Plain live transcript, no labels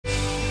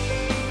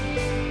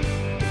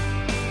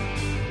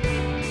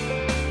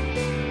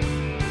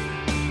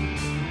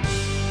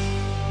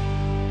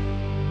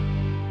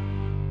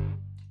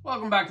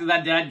Welcome back to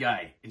That Dad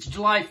Guy. It's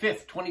July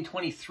 5th,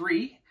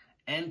 2023,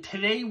 and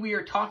today we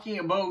are talking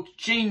about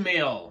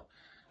chainmail.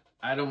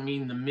 I don't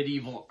mean the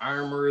medieval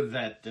armor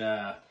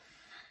that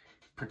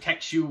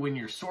protects you when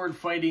you're sword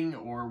fighting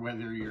or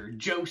whether you're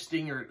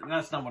jousting, or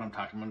that's not what I'm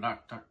talking about.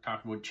 I'm not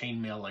talking about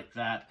chainmail like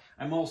that.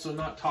 I'm also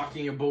not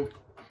talking about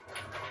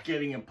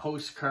getting a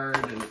postcard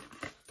and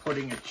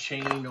putting a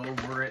chain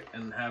over it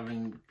and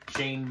having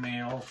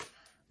chainmail.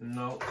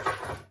 No,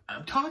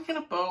 I'm talking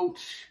about,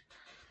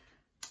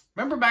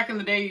 remember back in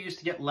the day you used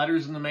to get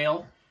letters in the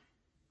mail?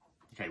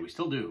 Okay, we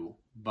still do,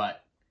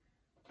 but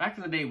back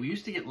in the day we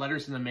used to get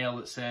letters in the mail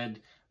that said,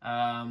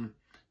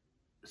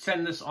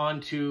 send this on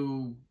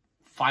to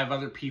 5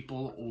 other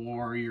people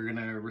or you're going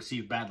to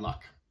receive bad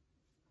luck.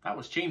 That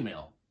was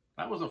chainmail.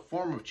 That was a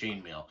form of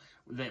chainmail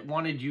that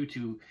wanted you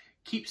to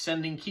keep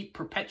sending, keep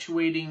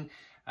perpetuating,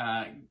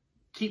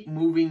 keep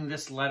moving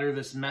this letter,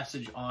 this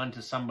message on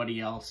to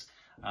somebody else.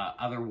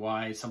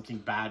 Otherwise, something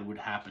bad would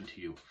happen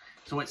to you.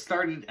 So it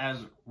started as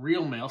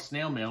real mail,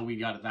 snail mail, we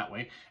got it that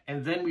way.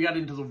 And then we got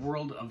into the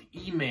world of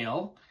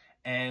email,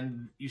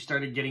 and you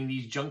started getting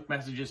these junk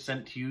messages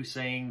sent to you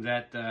saying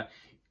that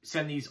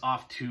send these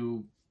off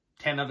to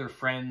 10 other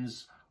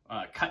friends,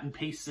 cut and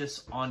paste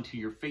this onto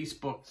your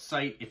Facebook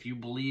site if you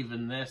believe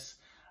in this.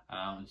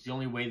 It's the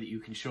only way that you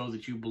can show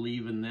that you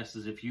believe in this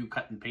is if you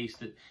cut and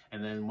paste it,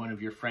 and then one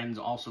of your friends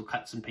also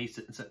cuts and pastes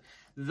it. And so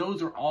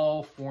those are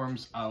all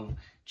forms of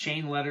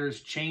chain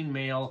letters, chain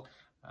mail,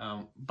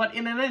 but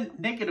in a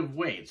negative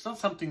way. It's not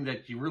something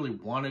that you really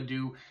want to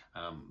do.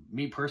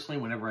 Me personally,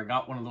 whenever I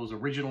got one of those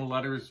original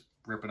letters,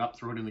 rip it up,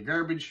 throw it in the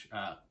garbage.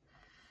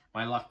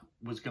 My luck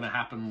was going to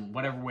happen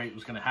whatever way it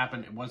was going to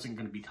happen. It wasn't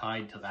going to be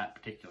tied to that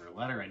particular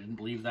letter. I didn't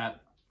believe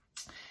that.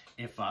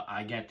 If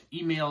I get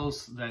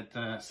emails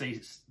that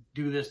say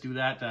do this, do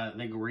that,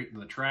 they go right in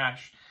the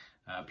trash.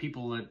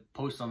 People that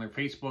post on their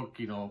Facebook,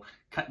 you know,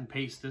 cut and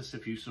paste this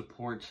if you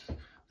support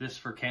this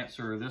for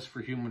cancer or this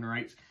for human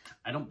rights.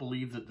 I don't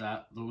believe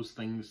that those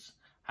things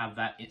have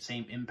that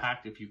same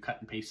impact if you cut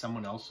and paste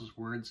someone else's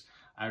words.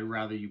 I'd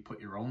rather you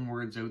put your own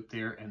words out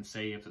there and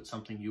say if it's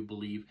something you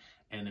believe,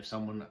 and if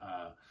someone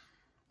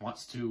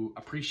wants to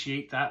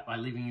appreciate that by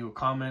leaving you a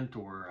comment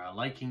or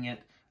liking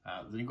it,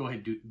 then go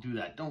ahead and do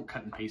that. Don't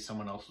cut and paste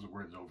someone else's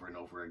words over and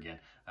over again.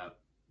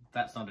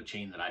 That's not a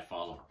chain that I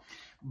follow.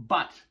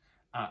 But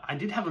I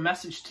did have a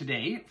message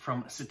today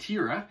from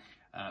Satira,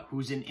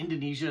 who's in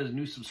Indonesia, a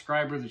new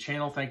subscriber to the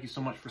channel. Thank you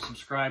so much for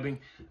subscribing.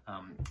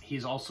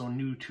 He's also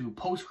new to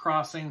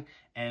Postcrossing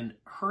and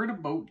heard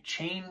about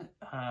chain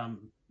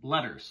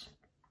letters.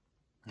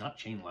 Not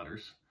chain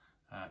letters,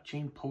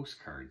 chain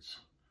postcards.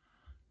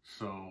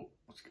 So,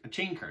 a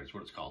chain card is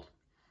what it's called.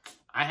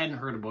 I hadn't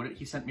heard about it.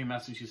 He sent me a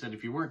message. He said,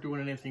 if you weren't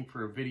doing anything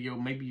for a video,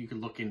 maybe you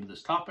could look into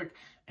this topic.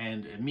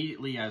 And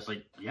immediately I was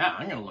like, yeah,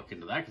 I'm going to look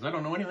into that because I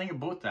don't know anything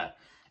about that.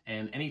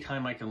 And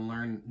anytime I can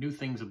learn new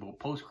things about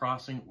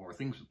postcrossing or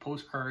things with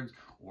postcards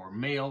or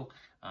mail,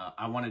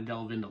 I want to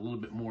delve in a little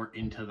bit more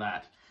into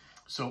that.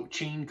 So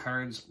chain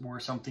cards were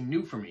something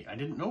new for me. I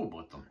didn't know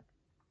about them.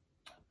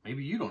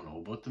 Maybe you don't know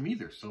about them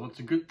either. So it's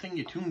a good thing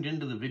you tuned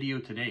into the video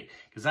today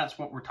because that's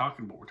what we're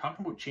talking about. We're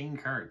talking about chain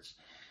cards.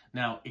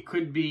 Now, it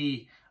could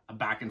be a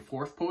back and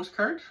forth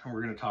postcard, and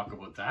we're going to talk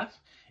about that.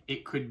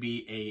 It could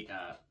be a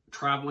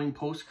traveling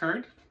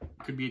postcard.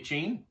 It could be a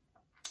chain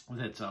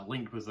that's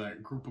linked with a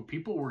group of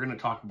people. We're going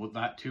to talk about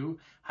that too,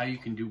 how you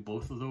can do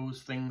both of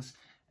those things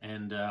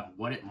and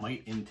what it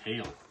might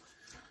entail.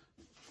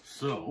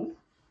 So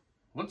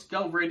let's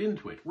delve right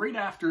into it. Right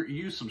after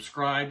you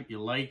subscribe, you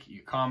like,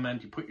 you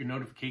comment, you put your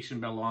notification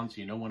bell on so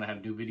you know when I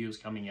have new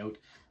videos coming out.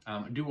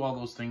 Do all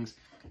those things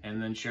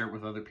and then share it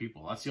with other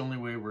people. That's the only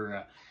way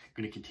we're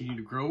going to continue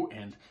to grow.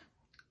 And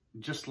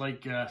just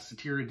like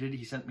Satira did,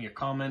 he sent me a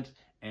comment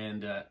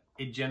and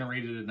it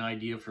generated an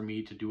idea for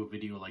me to do a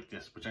video like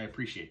this, which I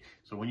appreciate.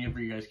 So whenever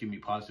you guys give me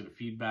positive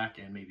feedback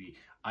and maybe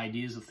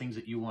ideas of things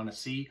that you want to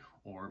see,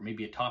 or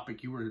maybe a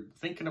topic you were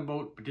thinking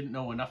about but didn't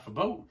know enough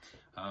about,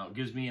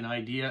 gives me an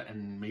idea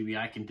and maybe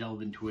I can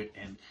delve into it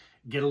and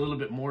get a little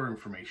bit more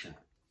information.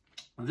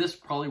 This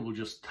probably will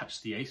just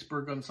touch the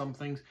iceberg on some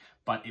things,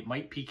 but it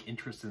might pique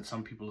interest in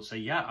some people to say,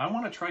 yeah, I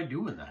want to try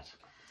doing that.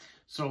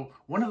 So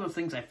one of the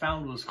things I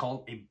found was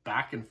called a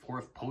back and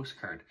forth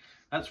postcard.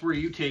 That's where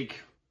you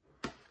take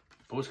a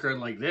postcard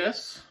like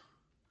this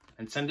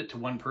and send it to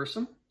one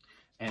person,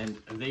 and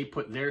they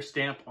put their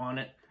stamp on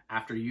it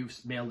after you've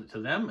mailed it to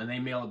them, and they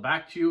mail it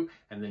back to you,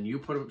 and then you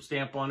put a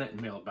stamp on it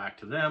and mail it back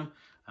to them.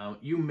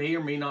 You may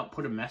or may not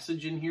put a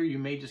message in here. You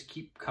may just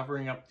keep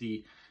covering up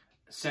the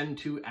send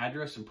to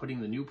address and putting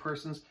the new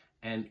person's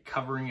and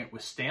covering it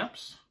with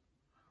stamps.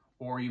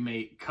 Or you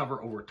may cover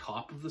over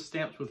top of the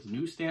stamps with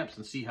new stamps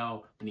and see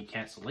how many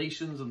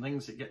cancellations and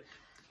things that get.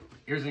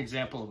 Here's an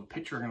example of a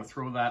picture. I'm going to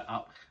throw that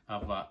up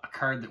of a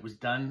card that was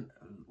done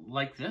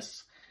like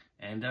this.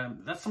 And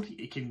that's something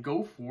it can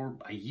go for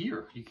a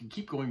year. You can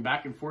keep going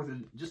back and forth. It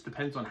just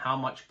depends on how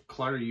much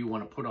clutter you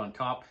want to put on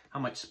top, how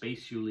much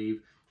space you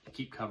leave to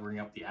keep covering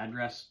up the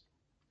address.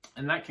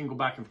 And that can go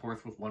back and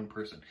forth with one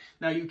person.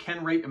 Now, you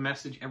can write a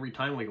message every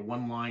time, like a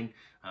one line.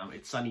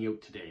 It's sunny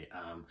out today.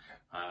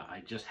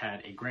 I just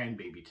had a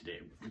grandbaby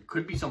today. It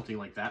could be something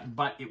like that,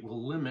 but it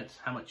will limit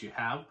how much you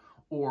have,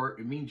 or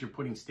it means you're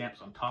putting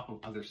stamps on top of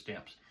other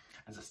stamps.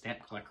 As a stamp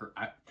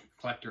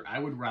collector, I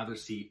would rather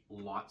see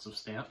lots of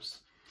stamps.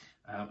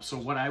 So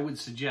what I would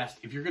suggest,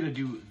 if you're going to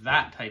do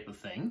that type of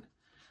thing,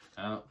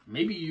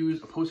 maybe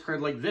use a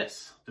postcard like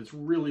this that's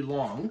really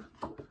long.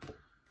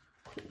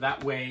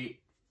 That way,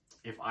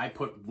 if I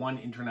put one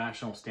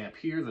international stamp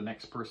here, the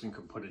next person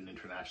could put an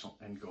international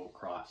and go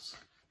across.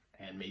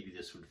 And maybe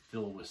this would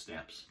fill with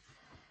stamps.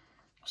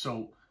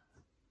 So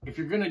if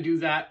you're going to do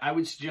that, I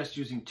would suggest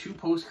using 2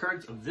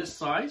 postcards of this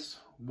size.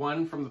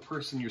 One from the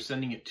person you're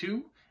sending it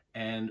to,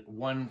 and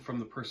one from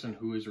the person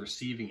who is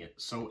receiving it.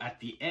 So at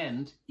the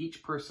end,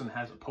 each person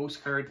has a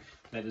postcard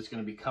that is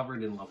going to be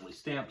covered in lovely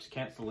stamps,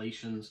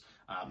 cancellations,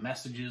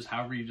 messages,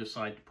 however you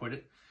decide to put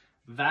it.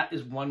 That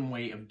is one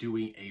way of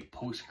doing a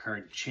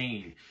postcard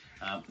chain.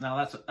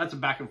 Now that's a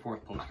back and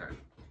forth postcard.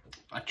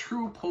 A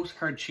true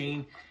postcard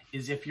chain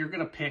is if you're going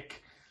to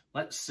pick,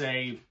 let's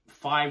say,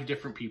 5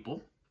 different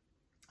people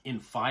in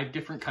 5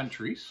 different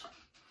countries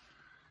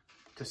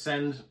to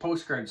send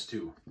postcards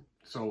to.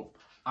 So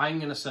I'm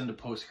going to send a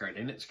postcard,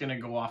 and it's going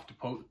to go off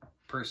to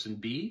person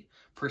B.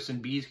 Person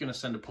B is going to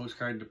send a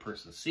postcard to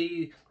person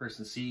C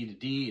to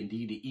D, and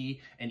D to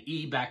E, and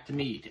E back to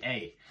me, to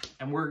A.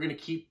 And we're going to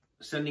keep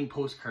sending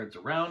postcards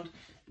around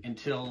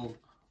until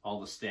all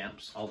the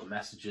stamps, all the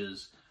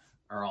messages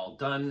are all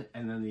done,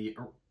 and then the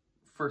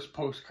first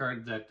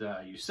postcard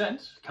that you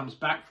sent comes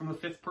back from the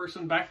 5th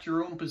person back to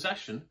your own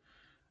possession.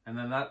 And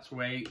then that's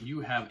way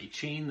you have a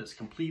chain that's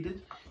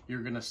completed.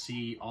 You're going to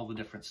see all the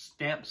different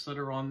stamps that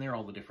are on there,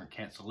 all the different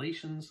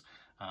cancellations,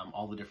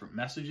 all the different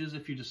messages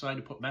if you decide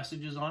to put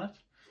messages on it.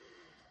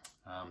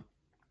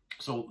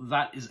 So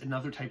that is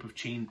another type of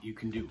chain that you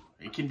can do.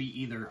 It can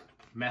be either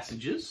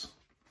messages.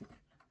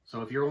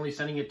 So if you're only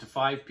sending it to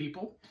 5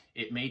 people,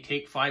 it may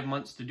take 5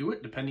 months to do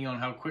it, depending on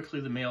how quickly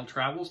the mail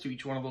travels to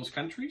each one of those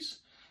countries.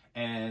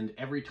 And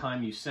every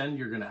time you send,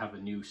 you're going to have a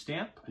new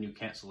stamp, a new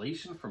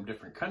cancellation from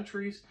different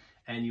countries,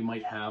 and you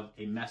might have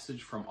a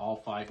message from all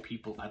 5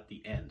 people at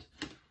the end.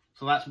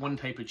 So that's one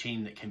type of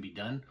chain that can be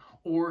done.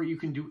 Or you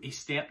can do a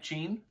stamp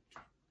chain,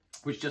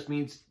 which just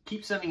means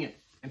keep sending it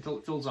until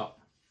it fills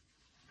up.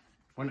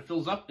 When it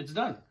fills up, it's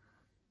done.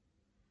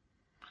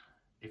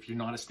 If you're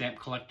not a stamp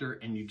collector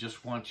and you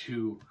just want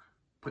to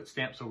put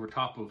stamps over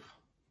top of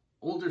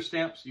older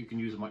stamps, you can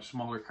use a much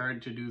smaller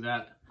card to do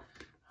that.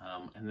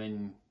 And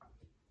then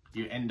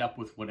you end up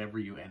with whatever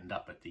you end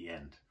up at the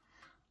end.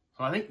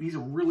 So I think these are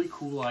really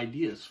cool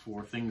ideas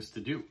for things to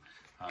do.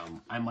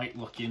 I might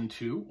look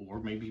into, or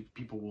maybe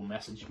people will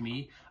message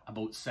me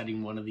about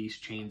setting one of these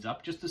chains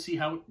up just to see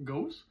how it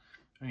goes.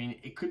 I mean,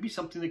 it could be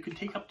something that could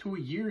take up to a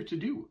year to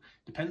do.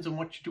 Depends on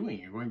what you're doing.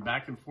 You're going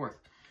back and forth.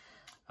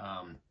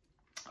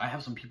 I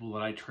have some people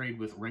that I trade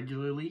with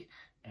regularly,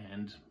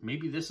 and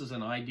maybe this is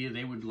an idea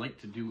they would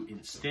like to do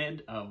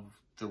instead of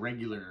the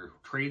regular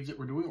trades that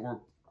we're doing,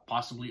 or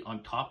possibly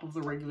on top of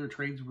the regular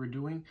trades we're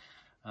doing.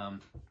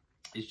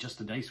 It's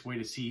just a nice way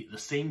to see the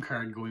same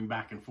card going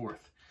back and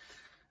forth.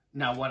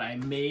 Now, what I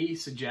may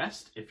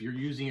suggest, if you're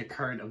using a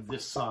card of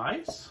this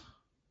size,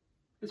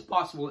 it's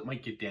possible it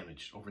might get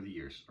damaged over the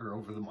years or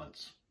over the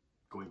months.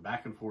 Going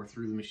back and forth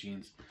through the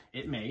machines,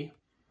 it may,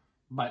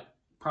 but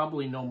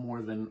probably no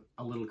more than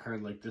a little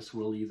card like this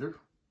will either.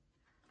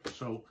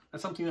 So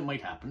that's something that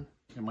might happen.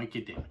 It might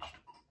get damaged.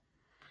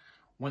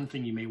 One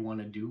thing you may want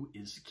to do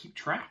is keep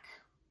track.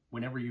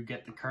 Whenever you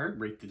get the card,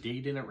 write the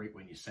date in it, right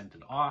when you sent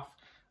it off.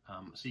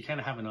 So you kind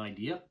of have an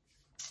idea.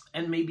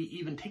 And maybe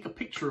even take a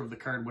picture of the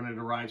card when it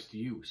arrives to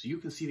you, so you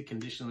can see the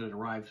condition that it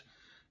arrived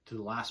to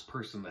the last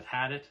person that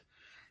had it.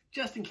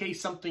 Just in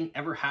case something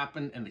ever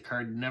happened and the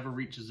card never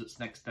reaches its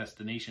next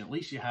destination, at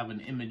least you have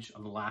an image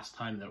of the last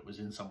time that it was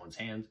in someone's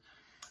hands.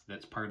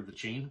 That's part of the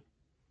chain.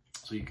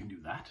 So you can do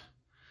that.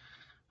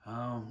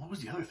 What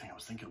was the other thing I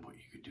was thinking about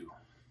you could do?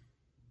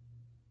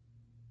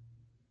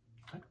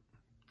 It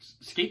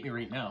escaped me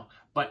right now.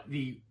 But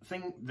the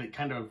thing that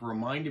kind of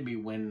reminded me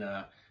when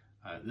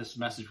this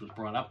message was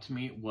brought up to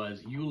me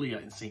was Yulia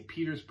in St.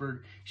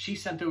 Petersburg. She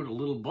sent out a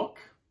little book,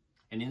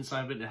 and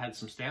inside of it, it had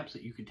some stamps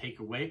that you could take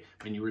away,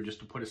 and you were just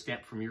to put a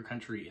stamp from your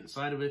country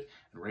inside of it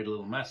and write a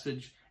little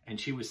message. And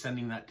she was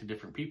sending that to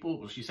different people.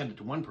 Well, she sent it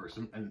to one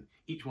person, and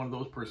each one of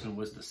those person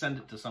was to send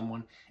it to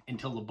someone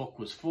until the book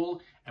was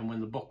full. And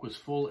when the book was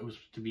full, it was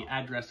to be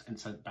addressed and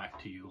sent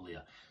back to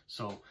Yulia.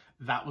 So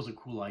that was a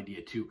cool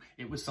idea too.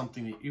 It was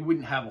something that you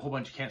wouldn't have a whole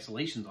bunch of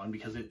cancellations on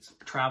because it's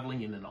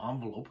traveling in an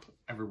envelope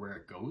everywhere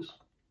it goes.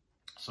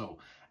 So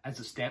as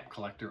a stamp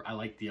collector, I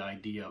like the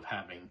idea of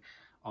having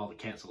all the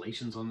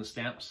cancellations on the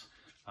stamps.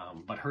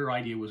 But her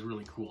idea was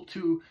really cool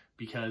too,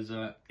 because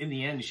in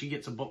the end, she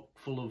gets a book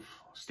full of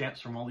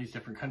stamps from all these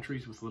different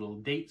countries with little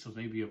dates of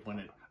maybe of when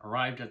it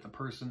arrived at the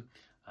person.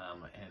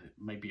 And it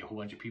might be a whole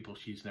bunch of people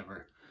she's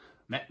never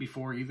met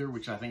before either,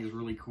 which I think is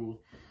really cool.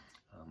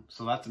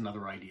 So that's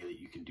another idea that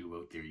you can do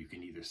out there. You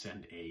can either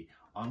send a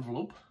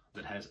envelope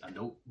that has a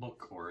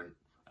notebook or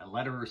a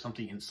letter or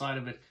something inside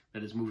of it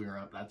that is moving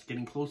around. That's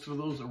getting closer to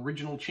those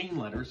original chain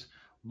letters,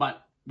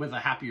 but with a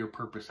happier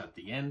purpose at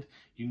the end.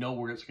 You know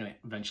where it's going to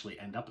eventually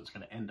end up. It's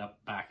going to end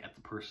up back at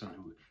the person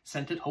who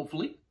sent it,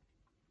 hopefully.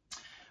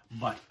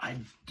 But I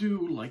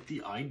do like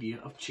the idea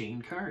of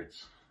chain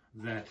cards,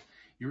 that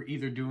you're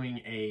either doing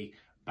a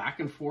back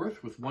and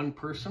forth with one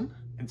person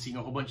and seeing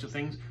a whole bunch of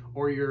things,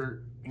 or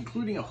you're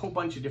including a whole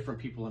bunch of different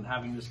people and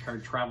having this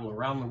card travel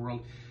around the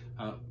world,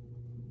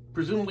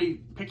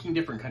 presumably picking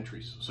different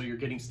countries. So you're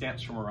getting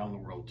stamps from around the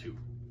world too.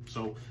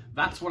 So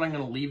that's what I'm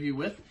going to leave you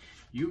with.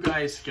 You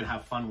guys can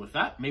have fun with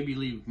that. Maybe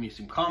leave me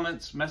some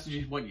comments,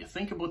 messages, what you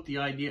think about the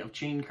idea of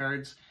chain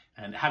cards,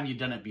 and have you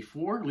done it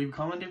before? Leave a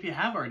comment if you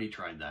have already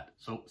tried that.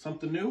 So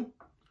something new,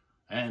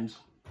 and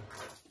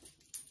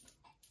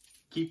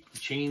keep the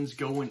chains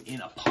going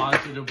in a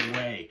positive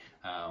way.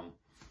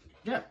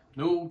 Yeah,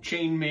 no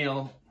chain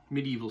mail,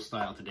 medieval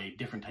style today,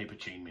 different type of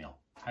chain mail.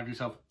 Have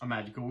yourself a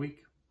magical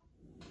week.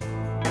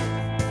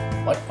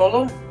 What,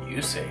 Polo?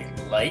 You say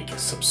like,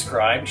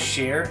 subscribe,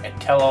 share, and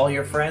tell all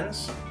your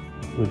friends?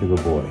 Who's a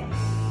good boy?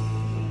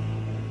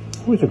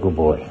 Who's a good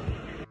boy?